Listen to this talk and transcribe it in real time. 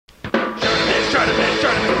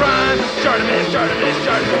ShartimusPrime,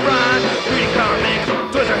 ShartimusPrime. Reading comics,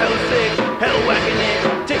 toys are hella sick, hella whacking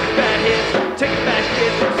it. Taking bad hits, taking bad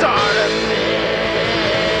shit.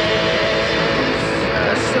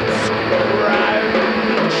 Subscribe.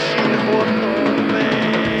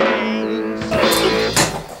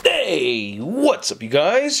 Hey, what's up you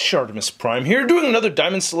guys? ShartimusPrime here, doing another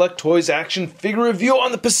Diamond Select Toys action figure review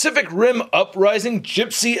on the Pacific Rim Uprising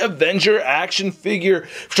Gypsy Avenger action figure.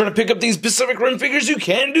 If you're trying to pick up these Pacific Rim figures, you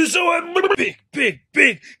can do so at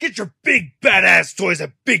big. Get your big badass toys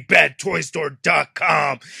at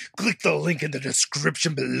BigBadToyStore.com. Click the link in the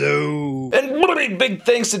description below. And big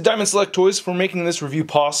thanks to Diamond Select Toys for making this review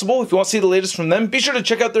possible. If you want to see the latest from them, be sure to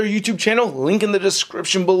check out their YouTube channel, link in the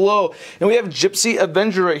description below. And we have Gypsy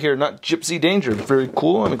Avenger right here, not Gypsy Danger. Very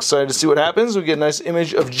cool. I'm excited to see what happens. We get a nice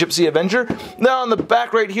image of Gypsy Avenger. Now on the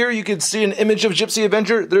back right here, you can see an image of Gypsy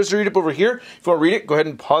Avenger. There's a read-up over here. If you want to read it, go ahead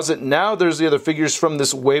and pause it now. There's the other figures from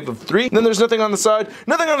this wave of 3. And then there's nothing on the side,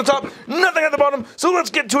 nothing on the top, nothing at the bottom. So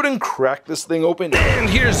let's get to it and crack this thing open. And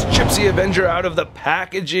here's Gypsy Avenger out of the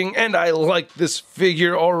packaging. And I like this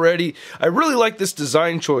figure already. I really like this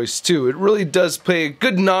design choice too. It really does pay a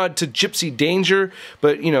good nod to Gypsy Danger.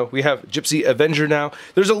 But you know, we have Gypsy Avenger now.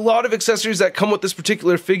 There's a lot of accessories that come with this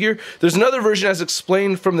particular figure. There's another version, as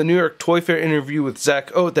explained from the New York Toy Fair interview with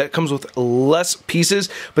Zach Oat, that comes with less pieces,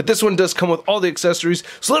 but this one does come with all the accessories.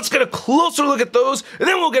 So let's get a closer look at those, and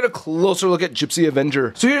then we'll get a closer look at Gypsy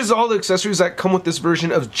Avenger. So here's all the accessories that come with this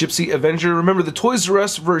version of Gypsy Avenger. Remember, the Toys R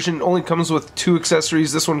Us version only comes with 2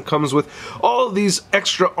 accessories. This one comes with all of these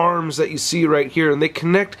extra arms that you see right here, and they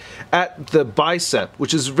connect at the bicep,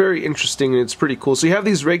 which is very interesting and it's pretty cool. So you have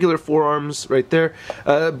these regular forearms right there.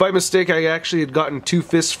 By mistake, I actually had gotten 2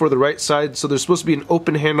 fists for the right side, so there's supposed to be an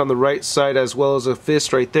open hand on the right side as well as a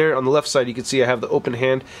fist right there. On the left side, you can see I have the open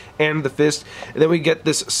hand and the fist. And then we get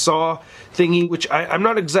this saw thingy, which I'm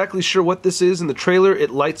not exactly sure what this is. In the trailer,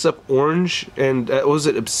 it lights up orange, and what was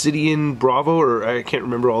it, Obsidian Bravo, or I can't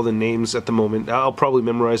remember all the names at the moment. I'll probably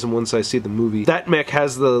memorize them once I see the movie. That mech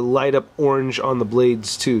has the light up orange on the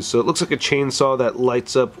blades too, so it looks like a chainsaw that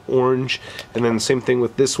lights up orange. And then the same thing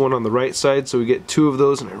with this one on the right side, so we get 2 of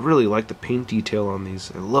those, and I really like the paint detail on these.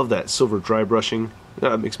 I love that silver dry brushing.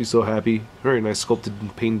 It makes me so happy. Very nice sculpted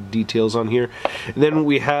and painted details on here. And then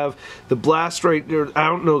we have the blast right there. I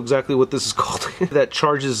don't know exactly what this is called. That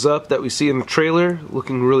charges up that we see in the trailer.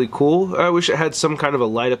 Looking really cool. I wish it had some kind of a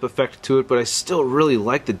light up effect to it, but I still really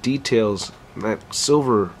like the details. That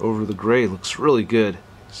silver over the gray looks really good.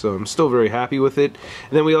 So I'm still very happy with it.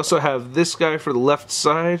 And then we also have this guy for the left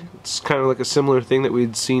side. It's kind of like a similar thing that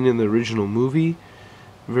we'd seen in the original movie.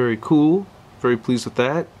 Very cool. Very pleased with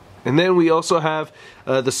that. And then we also have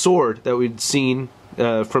the sword that we'd seen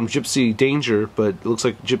from Gypsy Danger, but it looks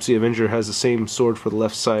like Gypsy Avenger has the same sword for the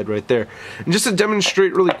left side right there. And just to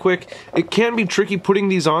demonstrate really quick, it can be tricky putting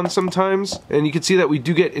these on sometimes, and you can see that we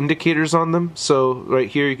do get indicators on them. So right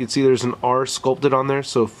here you can see there's an R sculpted on there,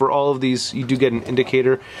 so for all of these you do get an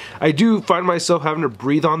indicator. I do find myself having to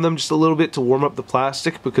breathe on them just a little bit to warm up the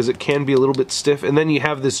plastic because it can be a little bit stiff. And then you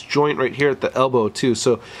have this joint right here at the elbow too,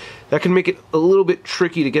 so that can make it a little bit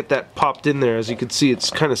tricky to get that popped in there. As you can see, it's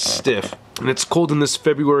kind of stiff. And it's cold in this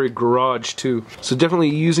February garage too. So definitely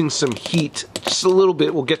using some heat, just a little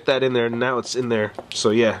bit, will get that in there, and now it's in there.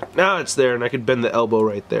 So yeah, now it's there, and I could bend the elbow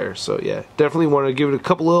right there. So yeah, definitely want to give it a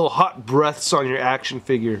couple little hot breaths on your action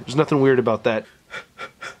figure. There's nothing weird about that.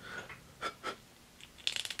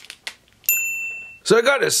 So I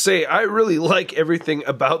gotta say, I really like everything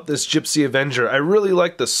about this Gypsy Avenger. I really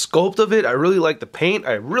like the sculpt of it, I really like the paint,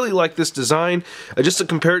 I really like this design. Just to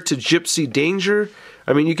compare it to Gypsy Danger,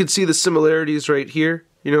 I mean, you can see the similarities right here.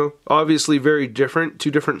 You know, obviously very different,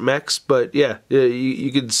 2 different mechs, but yeah,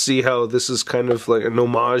 you can see how this is kind of like an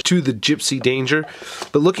homage to the Gypsy Danger.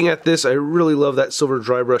 But looking at this, I really love that silver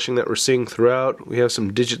dry brushing that we're seeing throughout. We have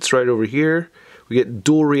some digits right over here. We get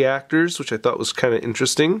dual reactors, which I thought was kind of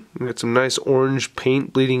interesting. We got some nice orange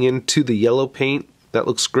paint bleeding into the yellow paint. That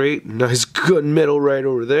looks great. Nice gunmetal right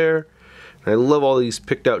over there. And I love all these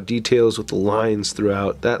picked out details with the lines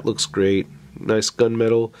throughout. That looks great. Nice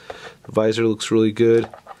gunmetal. The visor looks really good.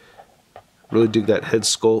 Really dig that head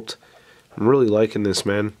sculpt. I'm really liking this,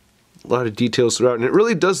 man. A lot of details throughout, and it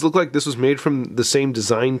really does look like this was made from the same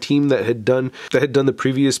design team that had done the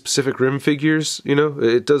previous Pacific Rim figures. You know,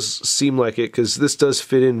 it does seem like it, because this does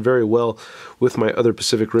fit in very well with my other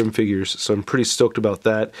Pacific Rim figures, so I'm pretty stoked about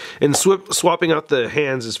that. And swapping out the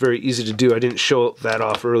hands is very easy to do. I didn't show that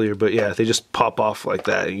off earlier, but yeah, they just pop off like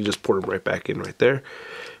that, and you just put them right back in right there.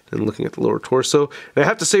 and looking at the lower torso. And I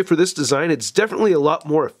have to say, for this design, it's definitely a lot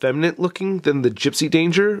more effeminate looking than the Gypsy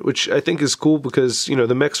Danger, which I think is cool because, you know,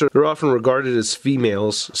 the mechs they're often regarded as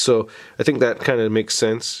females, so I think that kind of makes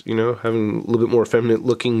sense, you know, having a little bit more effeminate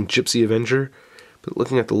looking Gypsy Avenger. But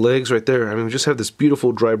looking at the legs right there, I mean, we just have this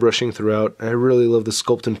beautiful dry brushing throughout. I really love the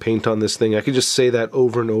sculpt and paint on this thing. I could just say that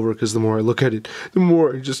over and over because the more I look at it, the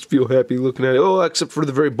more I just feel happy looking at it. Oh, except for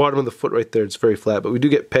the very bottom of the foot right there. It's very flat, but we do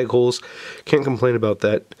get peg holes. Can't complain about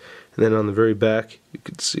that. And then on the very back, you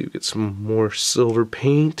can see we get some more silver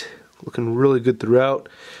paint. Looking really good throughout.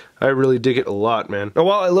 I really dig it a lot, man. Now,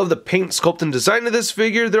 while I love the paint, sculpt, and design of this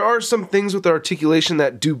figure, there are some things with the articulation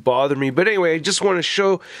that do bother me. But anyway, I just want to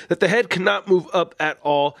show that the head cannot move up at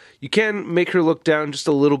all. You can make her look down just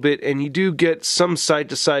a little bit, and you do get some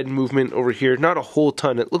side-to-side movement over here. Not a whole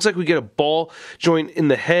ton. It looks like we get a ball joint in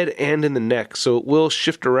the head and in the neck, so it will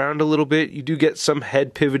shift around a little bit. You do get some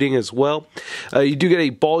head pivoting as well. You do get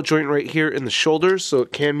a ball joint right here in the shoulders, so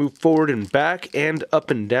it can move forward and back and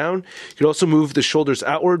up and down. You can also move the shoulders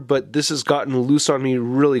outward, but this has gotten loose on me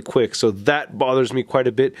really quick, so that bothers me quite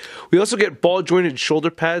a bit. We also get ball jointed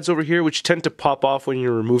shoulder pads over here, which tend to pop off when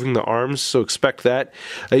you're removing the arms, so expect that.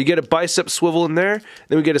 You get a bicep swivel in there,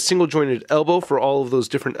 then we get a single jointed elbow for all of those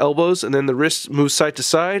different elbows, and then the wrists move side to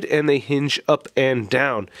side and they hinge up and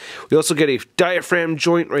down. We also get a diaphragm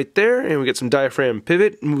joint right there, and we get some diaphragm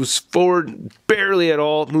pivot. Moves forward barely at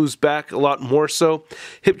all, moves back a lot more so.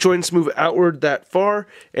 Hip joints move outward that far,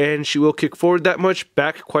 and she will kick forward that much,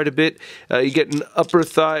 back quite a bit. You get an upper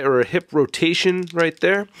thigh or a hip rotation right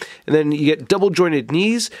there, and then you get double jointed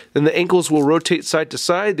knees. Then the ankles will rotate side to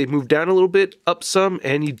side. They move down a little bit, up some,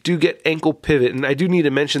 and you do get ankle pivot. And I do need to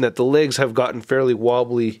mention that the legs have gotten fairly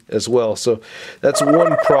wobbly as well, so that's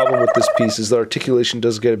one problem with this piece, is the articulation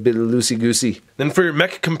does get a bit loosey-goosey. Then for your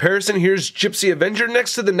mech comparison, here's Gypsy Avenger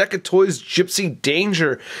next to the NECA Toys Gypsy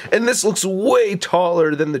Danger, and this looks way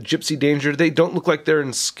taller than the Gypsy Danger. They don't look like they're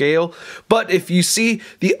in scale, but if you see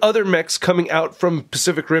the other mechs coming out from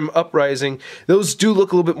Pacific Rim Uprising, those do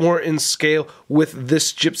look a little bit more in scale with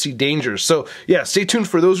this Gypsy Danger. So yeah, stay tuned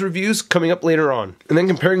for those reviews coming up later on. And then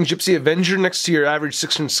comparing Gypsy Avenger next to your average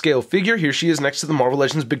 6-inch scale figure, here she is next to the Marvel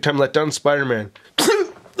Legends Big Time Letdown Spider-Man.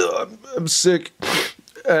 I'm sick.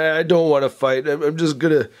 I don't want to fight. I'm just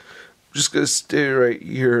gonna stay right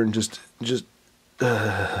here and just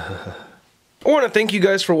I want to thank you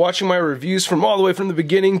guys for watching my reviews from all the way from the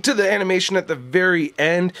beginning to the animation at the very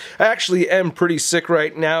end. I actually am pretty sick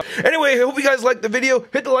right now. Anyway, I hope you guys liked the video.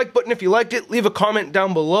 Hit the like button if you liked it. Leave a comment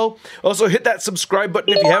down below. Also, hit that subscribe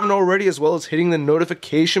button if you haven't already, as well as hitting the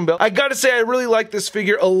notification bell. I gotta say, I really like this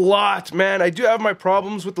figure a lot, man. I do have my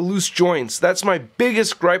problems with the loose joints. That's my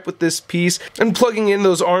biggest gripe with this piece. And plugging in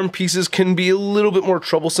those arm pieces can be a little bit more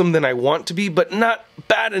troublesome than I want to be, but not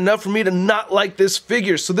bad enough for me to not like this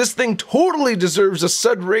figure. So this thing totally deserves a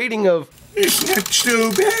stud rating of It's not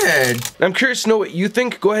too bad. I'm curious to know what you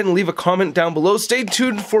think. Go ahead and leave a comment down below. Stay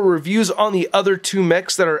tuned for reviews on the other two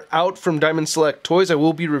mechs that are out from Diamond Select Toys. I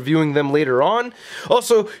will be reviewing them later on.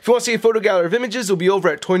 Also, if you want to see a photo gallery of images, it'll be over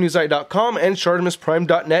at toynewseye.com and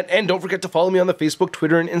ShartimusPrime.net. And don't forget to follow me on the Facebook,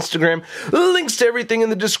 Twitter, and Instagram. Links to everything in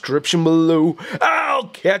the description below. I'll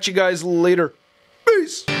catch you guys later.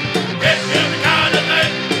 Peace. I'm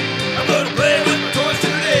gonna play with my toys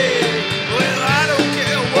today. Well, I don't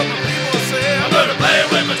care what my people say. I'm gonna play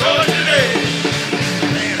with my toys today.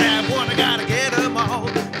 Can't have one, I gotta get them all.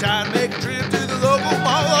 Time to make a trip to the local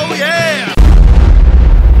mall. Oh yeah!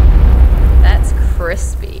 That's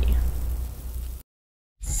crispy.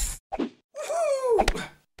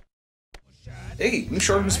 Hey, new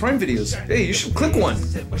ShartimusPrime videos. Hey, you should click one.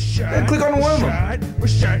 Yeah, click on one of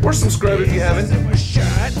them. Or subscribe if you haven't. Your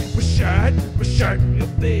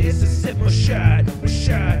face is set, shot,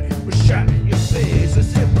 your face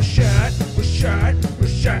is set, shot,